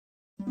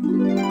What's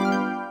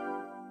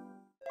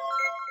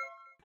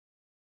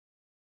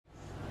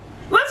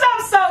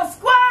up, Soul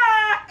Squad?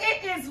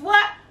 It is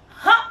what?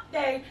 Hump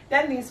day.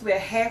 That means we're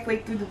halfway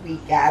through the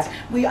week, guys.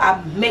 We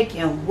are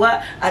making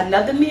what?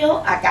 Another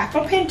meal I got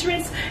from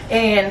Pinterest.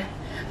 And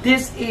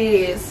this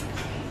is,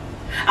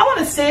 I want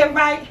to say it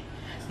right,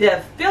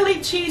 the Philly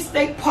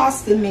cheesesteak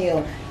pasta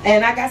meal.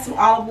 And I got some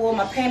olive oil.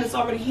 My pan is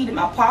already heated.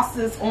 My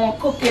pasta is on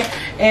cooking.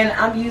 And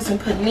I'm using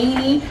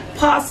panini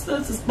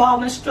pastas. It's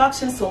ball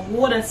instructions. Some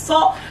water and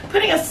salt.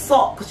 Plenty of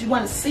salt because you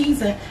want to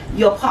season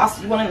your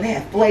pasta. You want it to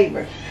have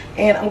flavor.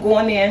 And I'm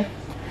going in,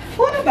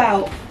 what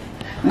about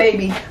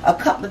maybe a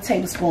couple of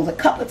tablespoons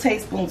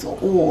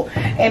of oil,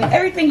 and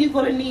everything you're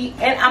going to need.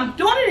 And I'm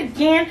doing it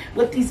again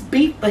with these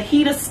beef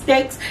fajita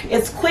steaks.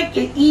 It's quick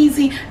and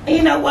easy. And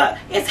you know what?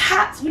 It's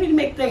hot, so we need to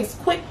make things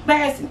quick,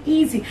 fast, and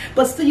easy,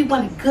 but still you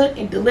want it good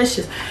and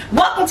delicious.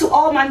 Welcome to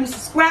all my new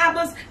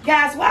subscribers.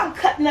 Guys, while I'm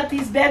cutting up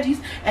these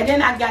veggies, and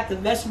then I got the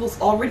vegetables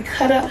already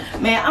cut up,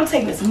 man, I'm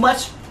taking as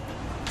much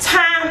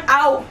time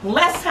out,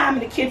 less time in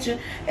the kitchen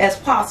as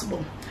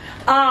possible.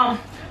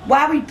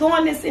 While we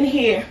doing this in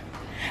here,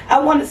 I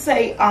want to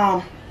say,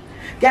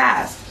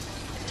 guys,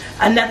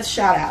 another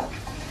shout out.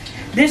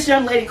 This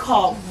young lady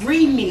called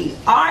Remy,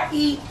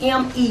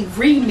 R-E-M-E,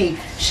 Remy.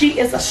 She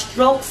is a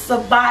stroke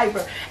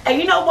survivor.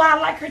 And you know why I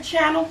like her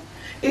channel?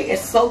 It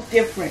is so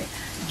different.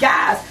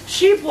 Guys,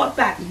 she brought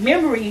back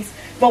memories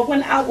from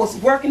when I was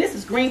working. This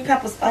is green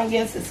peppers,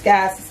 onions, and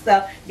guys, and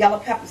stuff, yellow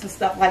peppers and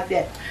stuff like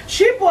that.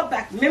 She brought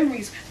back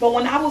memories from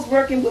when I was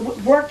working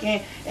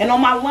and on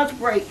my lunch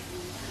break.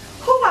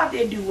 Who out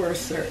there do word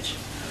search?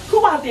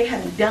 Who out there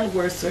haven't done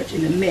word search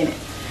in a minute?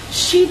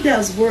 She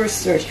does word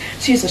search.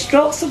 She's a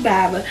stroke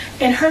survivor,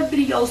 and her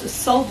videos are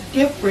so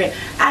different.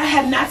 I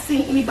have not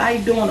seen anybody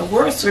doing a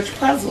word search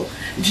puzzle,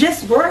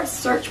 just word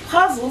search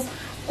puzzles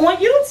on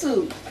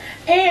YouTube.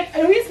 And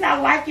the reason I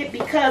like it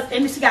because,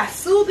 and she got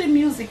soothing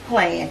music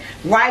playing,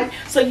 right?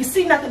 So you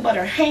see nothing but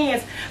her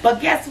hands.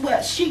 But guess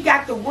what? She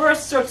got the word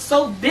search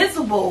so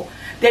visible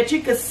that you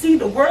can see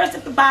the words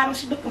at the bottom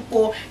she's looking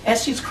for, and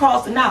she's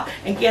crossing out.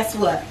 And guess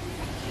what?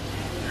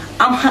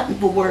 I'm hunting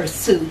for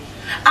words too.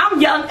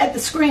 I'm yelling at the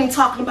screen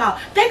talking about,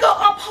 they go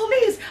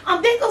police,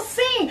 they go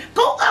sing,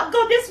 go up,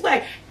 go this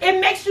way.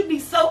 It makes you be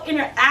so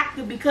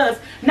interactive because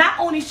not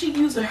only is she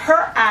using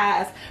her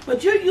eyes,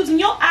 but you're using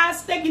your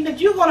eyes thinking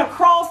that you're gonna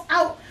cross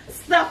out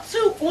stuff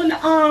too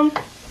on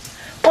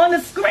the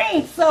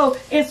screen. So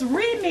it's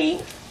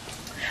really,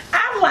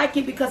 I like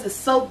it because it's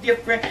so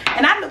different.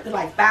 And I looked at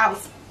like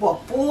about 3 or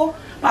 4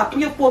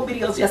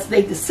 videos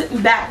yesterday, just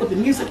sitting back with the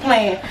music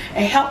playing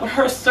and helping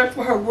her search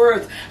for her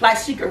words like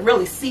she could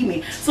really see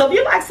me. So if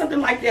you like something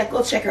like that,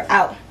 go check her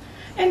out.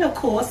 And of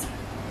course,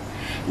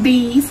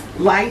 Bees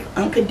Life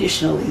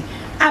Unconditionally.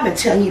 I've been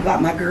telling you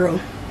about my girl,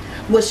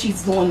 what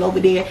she's doing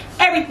over there.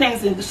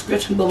 Everything's in the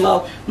description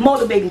below.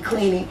 Motivating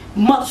cleaning,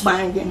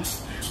 mukbanging,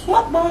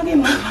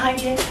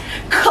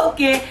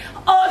 cooking,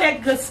 all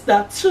that good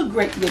stuff. 2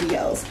 great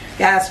videos.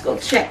 Guys, go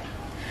check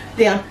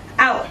them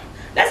out.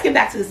 Let's get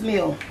back to this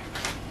meal.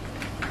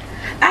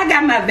 I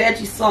got my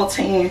veggies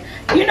sauteing.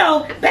 You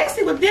know,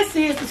 basically what this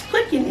is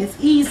quick and it's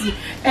easy.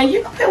 And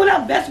you can put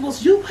without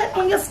vegetables, you put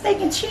on your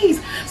steak and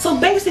cheese. So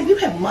basically, if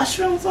you have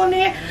mushrooms on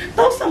there,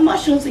 throw some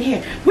mushrooms in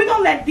here. We're going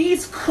to let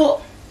these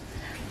cook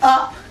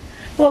up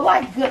for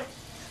like good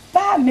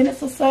 5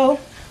 minutes or so.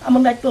 I'm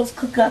going to let those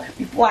cook up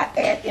before I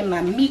add in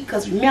my meat.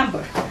 Because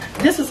remember,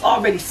 this is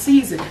already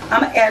seasoned.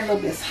 I'm going to add a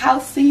little bit of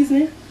house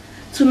seasoning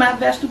to my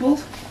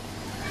vegetables.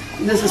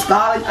 This is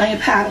garlic, onion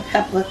powder,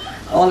 pepper,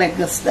 all that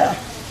good stuff.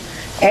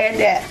 Add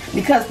that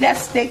because that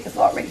steak is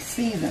already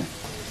seasoned.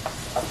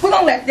 We're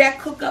going to let that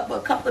cook up for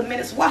a couple of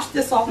minutes. Wash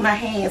this off my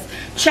hands.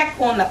 Check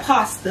on the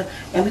pasta,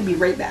 and we'll be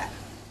right back.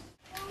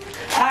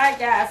 Alright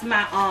guys,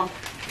 my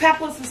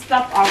peppers and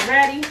stuff are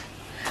ready.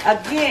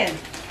 Again,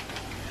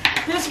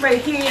 this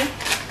right here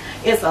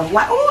is a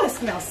light. Oh, it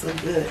smells so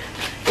good.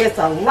 It's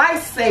a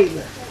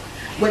lifesaver.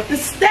 With the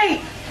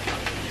steak,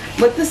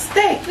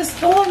 just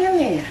throw it in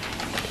there.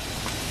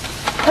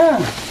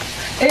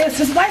 It's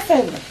just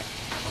lifesaver.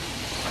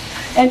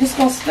 And just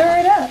gonna stir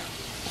it up.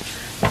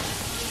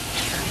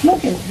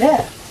 Look at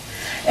that.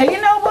 And you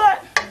know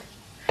what?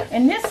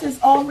 And this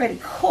is already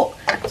cooked,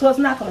 so it's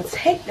not gonna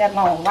take that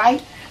long,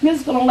 right? I'm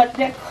just gonna let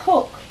that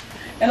cook.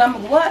 And I'm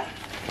gonna what?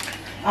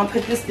 I'm gonna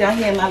put this down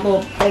here in my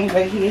little thing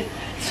right here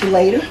to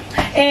later.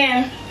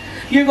 And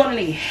you're gonna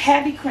need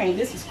heavy cream.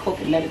 This is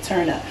cooking, let it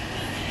turn up.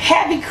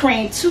 Heavy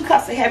cream, 2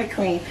 cups of heavy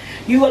cream.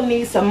 You're gonna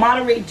need some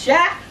Monterey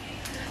Jack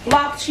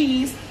block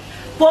cheese,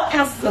 4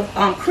 ounces of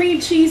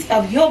cream cheese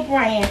of your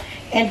brand,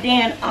 and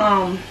then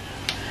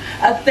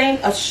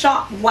a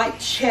sharp white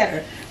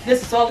cheddar.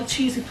 This is all the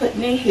cheese we're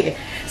putting in here.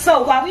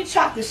 So while we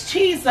chop this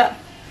cheese up,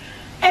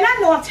 and I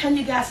know I'm telling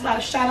you guys a lot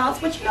of shout outs,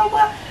 but you know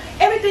what?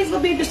 Everything's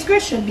gonna be in the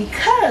description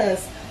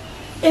because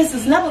it's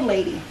this another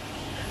lady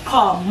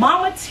called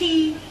Mama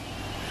T.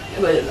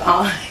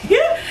 I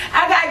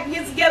gotta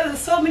get together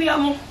so many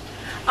of them.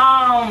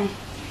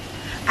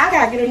 I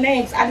gotta get her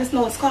names. I just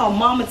know it's called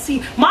Mama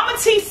T. Mama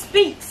T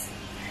Speaks.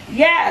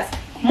 Yes,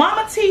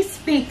 Mama T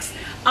Speaks.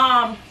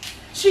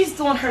 She's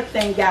doing her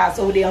thing, guys,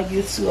 over there on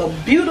YouTube.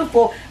 A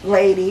beautiful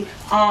lady.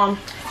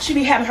 She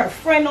be having her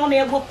friend on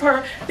there with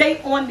her.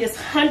 They on this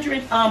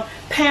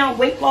 100-pound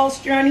weight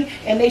loss journey,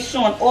 and they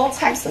showing all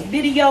types of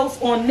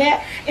videos on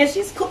that. And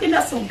she's cooking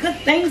us some good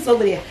things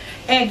over there.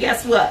 And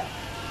guess what?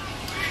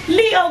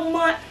 Leo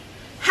month.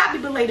 Happy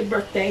belated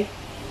birthday,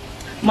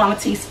 Mama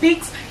T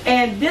Speaks.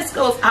 And this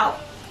goes out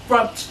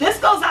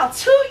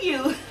to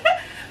you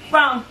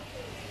from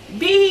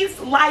B's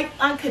Life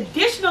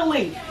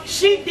Unconditionally.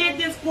 She did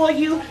this for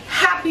you.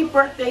 Happy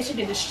birthday. She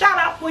did a shout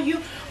out for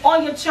you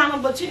on your channel,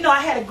 but you know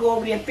I had to go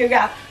over there and figure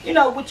out, you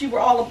know, what you were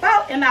all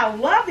about, and I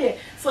love it.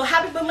 So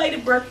happy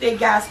belated birthday,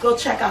 guys. Go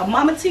check out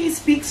Mama T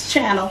Speaks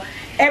channel.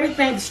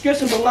 Everything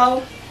description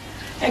below,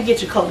 and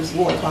get your coldest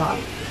water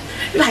bottle.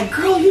 You're like,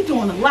 girl, you're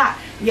doing a lot.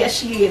 Yes,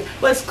 she is.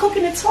 But it's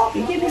cooking and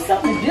talking. Give me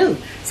something to do,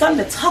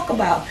 something to talk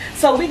about.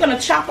 So we're gonna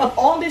chop up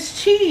all this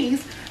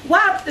cheese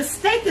while the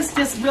steak is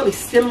just really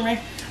simmering.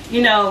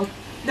 You know,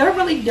 they're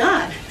really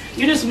done.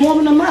 You're just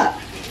warming them up.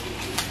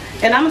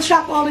 And I'm going to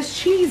chop all this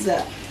cheese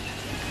up.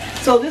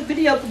 So this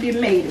video could be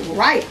made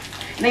right.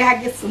 And then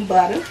I get some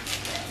butter.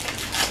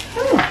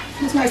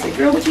 This might say,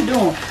 girl, what you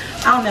doing?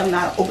 I don't ever know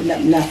how to open up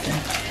nothing.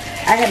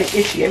 I have an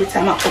issue every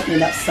time I'm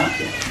opening up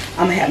something.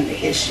 I'm having an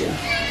issue.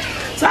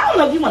 So I don't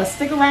know if you want to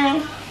stick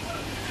around,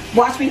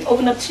 watch me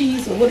open up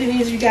cheese, or what it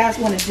is you guys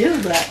want to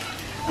do. But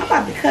I'm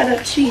about to cut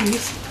up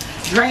cheese,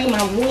 drain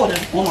my water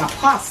on my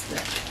pasta.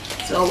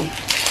 So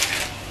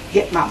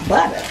get my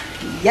butter.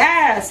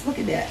 Yes, look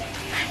at that.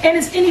 And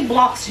it's any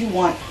blocks you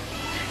want.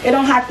 It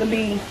don't have to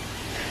be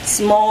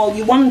small.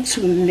 You want them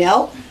to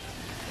melt.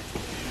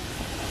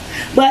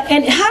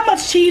 And how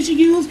much cheese you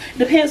use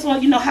depends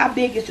on, you know, how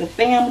big is your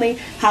family,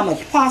 how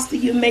much pasta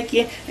you're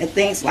making, and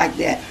things like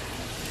that.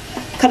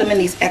 Cut them in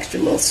these extra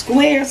little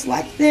squares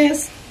like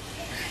this.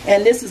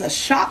 And this is a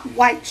sharp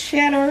white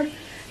cheddar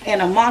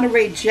and a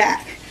Monterey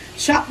Jack.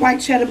 Sharp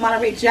white cheddar,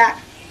 Monterey Jack.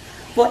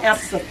 4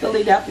 ounces of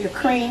Philadelphia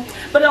cream,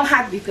 but it don't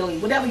have to be Philly.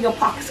 Whatever your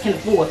pockets can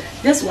afford.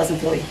 This wasn't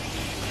Philly.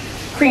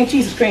 Cream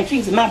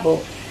cheese in my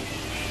bowl.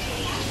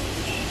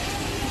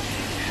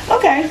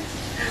 Okay,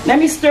 let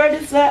me stir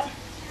this up,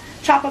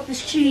 chop up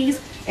this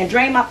cheese, and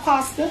drain my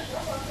pasta.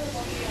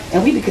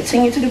 And we can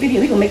continue to the video.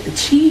 We're gonna make the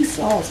cheese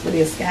sauce for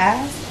this,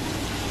 guys.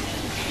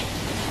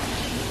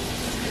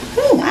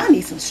 Ooh, I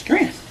need some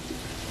strength.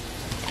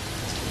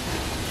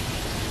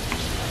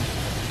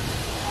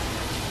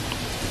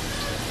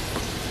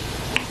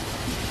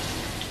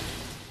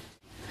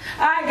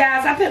 Alright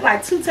guys, I put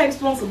like 2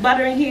 tablespoons of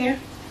butter in here.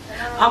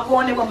 I'm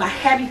going in with my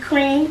heavy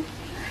cream.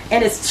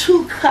 And it's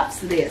 2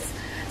 cups of this.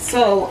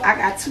 So I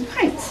got 2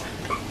 pints.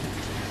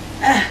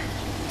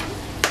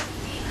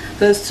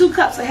 So it's 2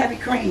 cups of heavy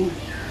cream.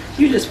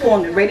 You just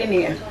pour it right in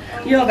there.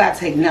 You don't got to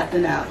take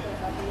nothing out.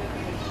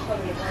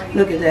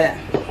 Look at that.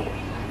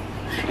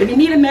 If you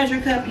need a measure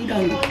cup, you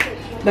don't need.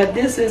 But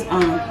this is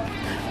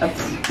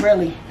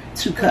really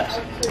 2 cups.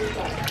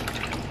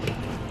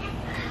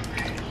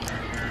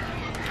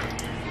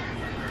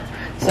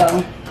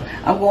 So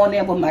I'm going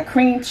in with my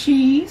cream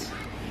cheese.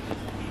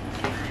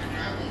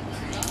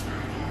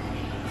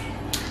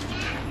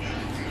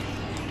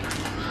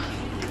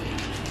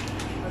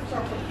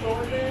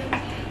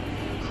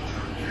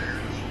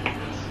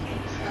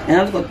 And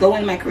I'm just going to throw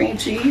in my cream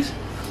cheese.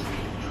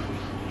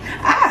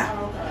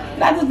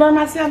 Did I just burn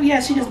myself? Yeah,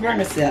 she just burned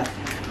herself.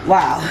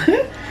 Wow.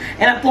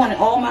 And I'm throwing in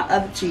all my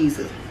other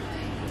cheeses.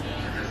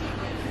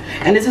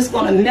 And it's just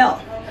going to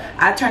melt.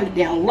 I turned it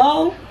down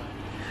low.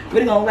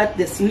 We're going to let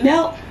this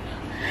melt.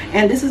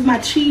 And this is my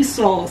cheese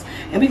sauce.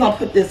 And we're going to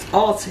put this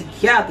all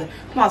together.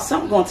 Come on,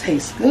 something going to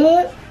taste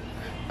good.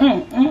 I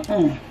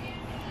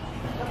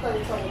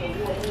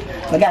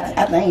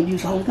ain't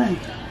used the whole thing.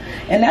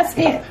 And that's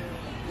it.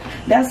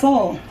 That's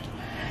all.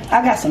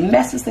 I got some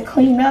messes to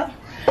clean up.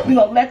 We're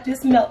going to let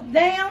this melt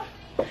down.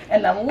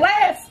 And the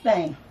last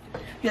thing,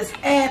 just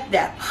add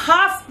that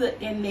pasta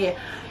in there.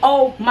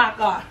 Oh my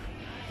God.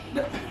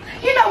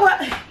 You know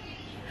what?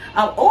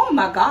 Oh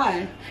my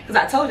God. Because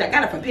I told you I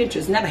got it from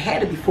Pinterest. Never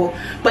had it before.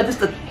 But just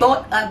the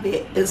thought of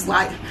it is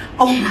like,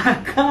 oh my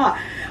God.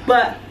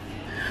 But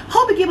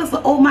hope it gives us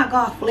the oh my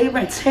God flavor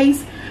and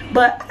taste.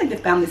 But I think the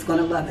family's going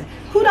to love it.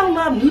 Who don't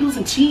love noodles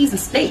and cheese and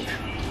steak?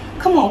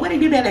 Come on, where they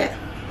do that at?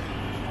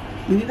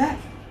 We'll be back.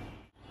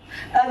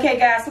 Okay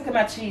guys, look at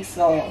my cheese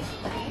sauce.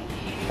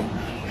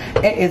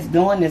 It is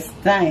doing this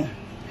thing.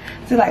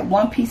 It's like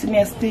one piece of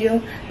me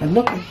still, but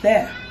look at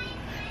that.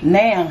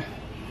 Now,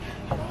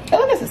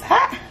 oh, this is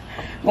hot.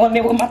 Going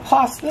there with my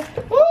pasta.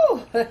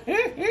 Ooh.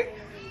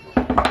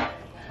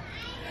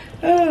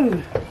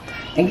 Ooh.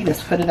 And you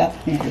just put it up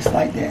in there just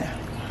like that.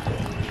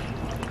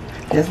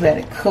 Just let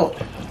it cook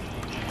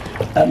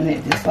up in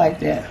there just like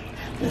that.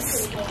 The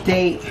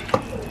steak.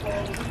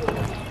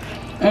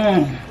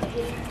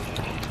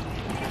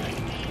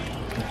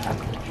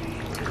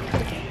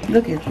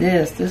 Look at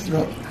this. This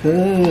looks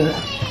good.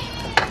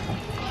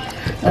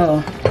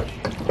 Oh.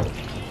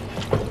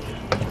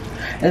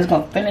 It's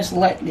going to finish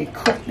letting it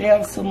cook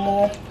down some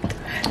more.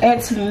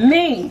 And to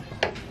me,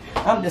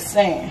 I'm just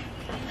saying,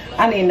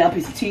 I need another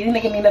piece of cheese. You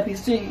making me another piece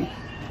of cheese?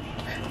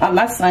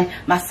 My son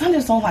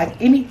just don't like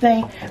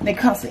anything when it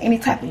comes to any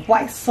type of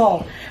white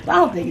sauce. But I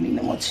don't think you need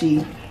no more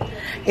cheese.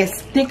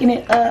 It's thickening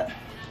it up.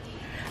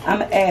 I'm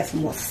going to add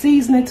some more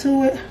seasoning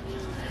to it.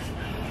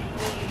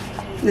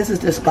 This is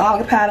just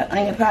garlic powder,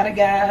 onion powder,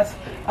 guys.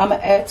 I'm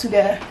going to add to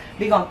that.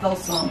 We're going to throw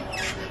some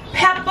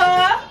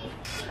pepper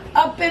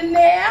up in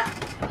there.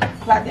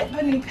 Like that,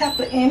 put any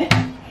pepper in it.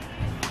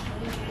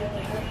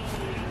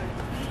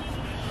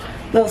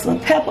 Throw some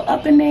pepper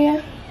up in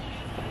there.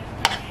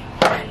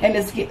 And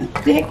it's getting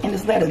thick, and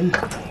it's letting,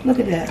 look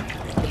at that.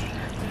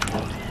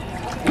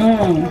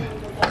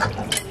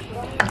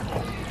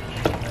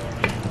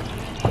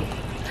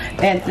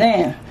 And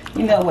then,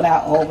 you know what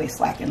I always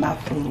like in my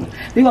food.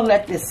 We're going to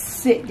let this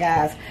sit,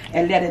 guys,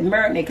 and let it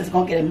marinate, because it's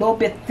going to get a little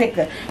bit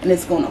thicker, and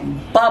it's going to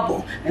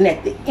bubble. And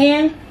at the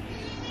end,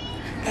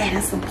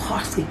 adding some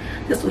parsley,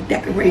 just with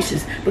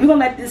decorations. But we're going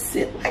to let this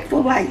sit like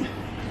for like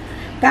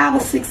 5 or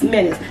 6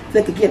 minutes, so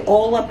it could get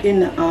all up in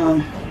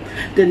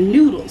the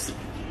noodles.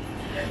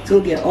 So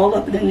it'll get all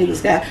up in the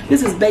noodles, guys.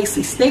 This is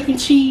basically steak and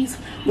cheese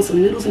with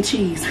some noodles and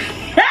cheese.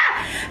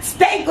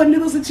 Steak or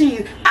noodles and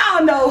cheese. I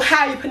don't know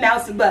how you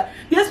pronounce it, but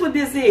this is what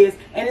this is,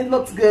 and it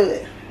looks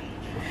good.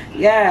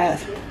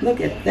 Yes,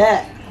 look at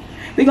that.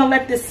 We're gonna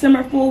let this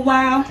simmer for a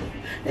while.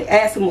 They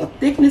add some more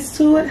thickness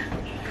to it,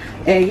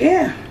 and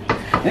yeah,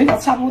 and we're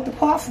gonna top it with the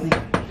parsley,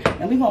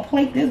 and we're gonna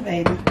plate this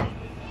baby.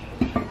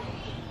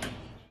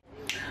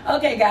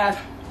 Okay, guys,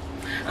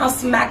 I'm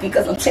smacking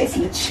because I'm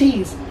tasting the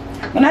cheese.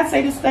 When I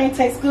say this thing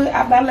tastes good,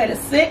 I let it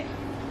sit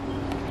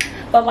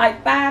for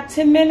like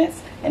 5-10 minutes.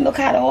 And look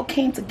how it all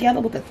came together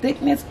with the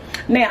thickness.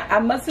 Now, I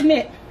must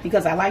admit,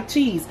 because I like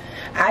cheese,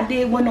 I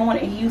went on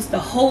and used the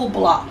whole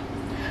block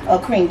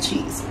of cream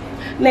cheese.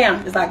 Now,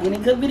 it's like any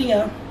good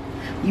video,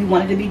 you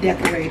want it to be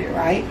decorated,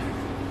 right?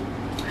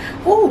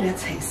 Ooh, that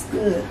tastes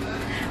good.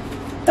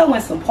 Throw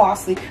in some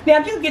parsley. Now,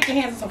 if you get your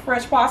hands on some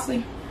fresh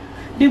parsley,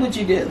 do what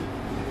you do.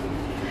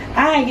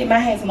 I ain't get my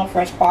hands on no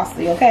fresh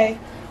parsley, okay?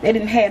 They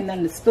didn't have none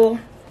in the store,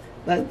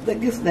 but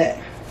look at that.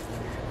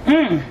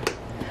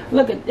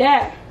 Look at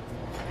that.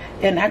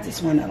 And I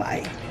just want to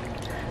like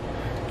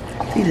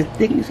see the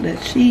thickness of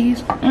that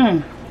cheese.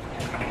 Can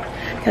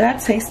I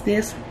taste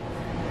this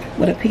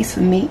with a piece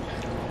of meat?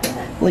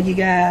 Well, you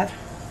guys,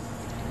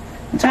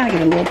 I'm trying to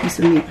get a little piece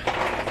of meat.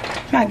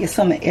 I'm trying to get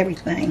some of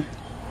everything.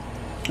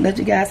 Let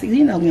you guys see.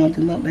 You know we don't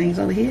do mukbangs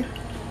over here.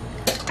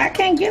 I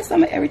can't get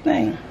some of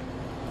everything.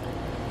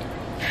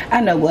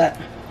 I know what.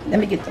 Let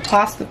me get the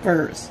pasta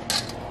first.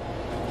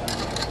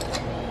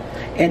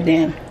 And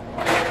then,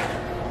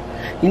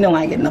 you know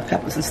I ain't getting no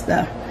peppers and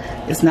stuff.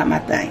 It's not my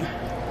thing.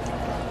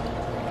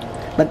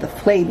 But the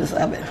flavors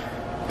of it.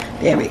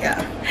 There we go.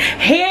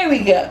 Here we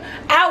go.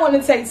 I want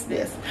to taste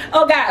this.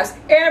 Oh, guys,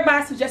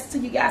 everybody suggested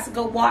to you guys to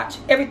go watch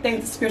everything in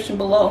the description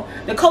below.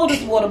 The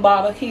coldest water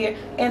bottle here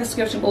in the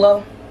description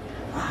below.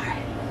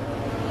 Alright.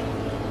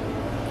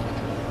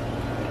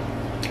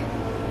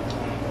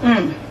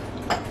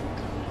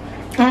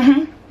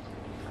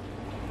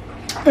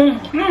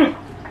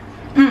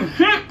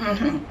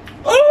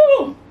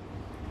 Ooh!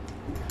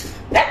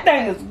 That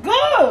thing is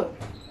good!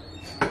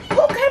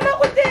 Who came up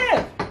with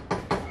that?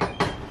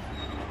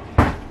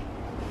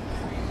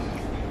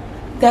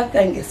 That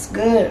thing is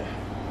good.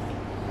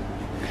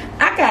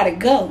 I gotta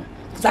go,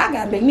 because I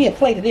gotta make me a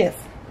plate of this.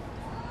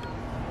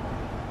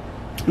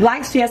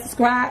 Like, share,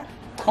 subscribe.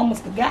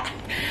 Almost forgot.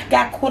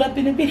 Got caught up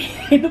in the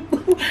video.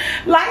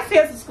 Like,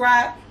 share,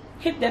 subscribe.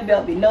 Hit that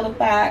bell to be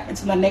notified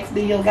until my next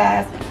video,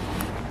 guys.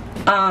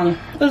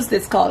 What is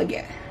this called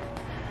again?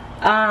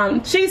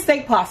 Cheese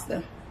steak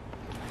pasta.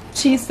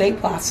 Cheese steak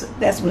pasta.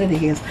 That's what it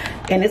is.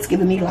 And it's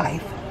giving me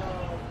life.